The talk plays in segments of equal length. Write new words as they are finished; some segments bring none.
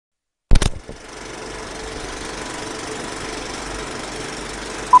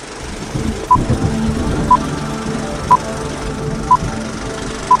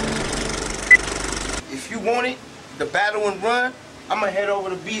battle and run, I'ma head over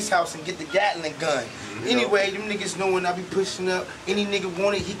to Beazt house and get the Gatlin gun. Anyway, them niggas knowing I be pushing up. Any nigga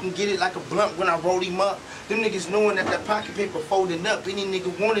want it, he can get it like a blunt when I roll him up. Them niggas knowing that pocket paper folding up. Any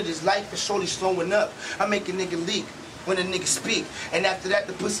nigga wanted his life is surely slowing up. I make a nigga leak when a nigga speak. And after that,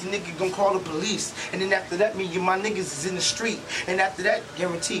 the pussy nigga gon' call the police. And then after that, me and my niggas is in the street. And after that,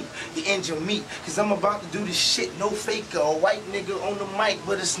 guaranteed, the end your meat. Cause I'm about to do this shit, no faker. A white nigga on the mic,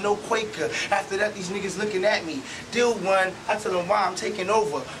 but it's no Quaker. After that, these niggas looking at me. Deal one, I tell them why I'm taking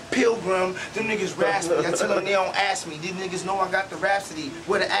over. Pilgrim, them niggas rasp me. I tell them they don't ask me. These niggas know I got the rhapsody,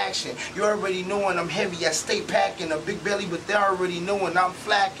 where the action. You already knowing I'm heavy, I stay packing. A big belly, but they already knowing I'm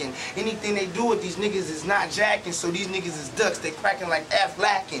flacking. Anything they do with these niggas is not jacking, so these niggas is ducks, they cracking like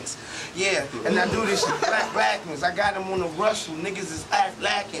Aflackins. Yeah, and I do this shit black ones. I got them on the Russell, niggas is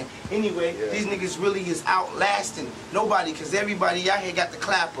Aflacking. Anyway, these niggas really is outlasting nobody, cause everybody out here got the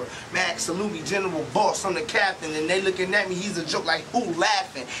clapper. Max, salute me, General Boss, I'm the captain, and they looking at me, he's a joke like who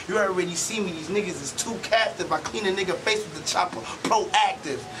laughing? You already see me, these niggas is too captive. I clean a nigga face with the chopper,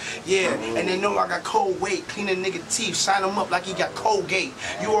 proactive. Yeah, and they know I got cold weight, clean a nigga teeth, shine him up like he got Colgate.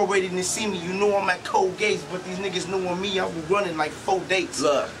 You already didn't see me, you know I'm at Colgate's, but these niggas knowing me, I was running like 4 dates.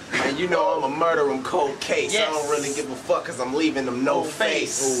 Look, man, you know I'm a murder 'em cold case. I don't really give a fuck cause I'm leaving them no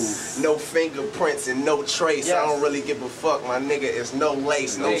face. No fingerprints and no trace. I don't really give a fuck, my nigga, it's no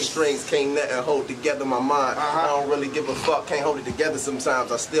lace, no strings, can't nothing hold together my mind. I don't really give a fuck, can't hold it together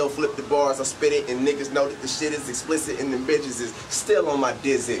sometimes. I still flip the bars, I spit it, and niggas know that the shit is explicit and them bitches is still on my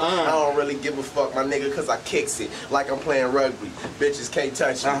dizzy. I don't really give a fuck, my nigga, cause I kicks it like I'm playing rugby. Bitches can't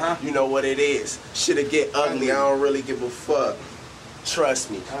touch me, you know what it is. Shit'll get ugly, I don't really give a fuck. Trust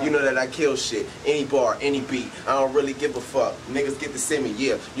me, you know that I kill shit. Any bar, any beat, I don't really give a fuck. Niggas get to see me,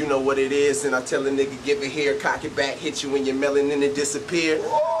 yeah, you know what it is. And I tell a nigga, give it here, cock it back, hit you when you're melanin and disappear.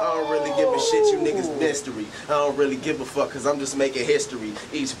 I don't really give a shit, you niggas mystery. I don't really give a fuck, cause I'm just making history.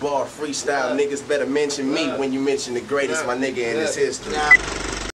 Each bar freestyle, niggas better mention me when you mention the greatest, my nigga, in this history.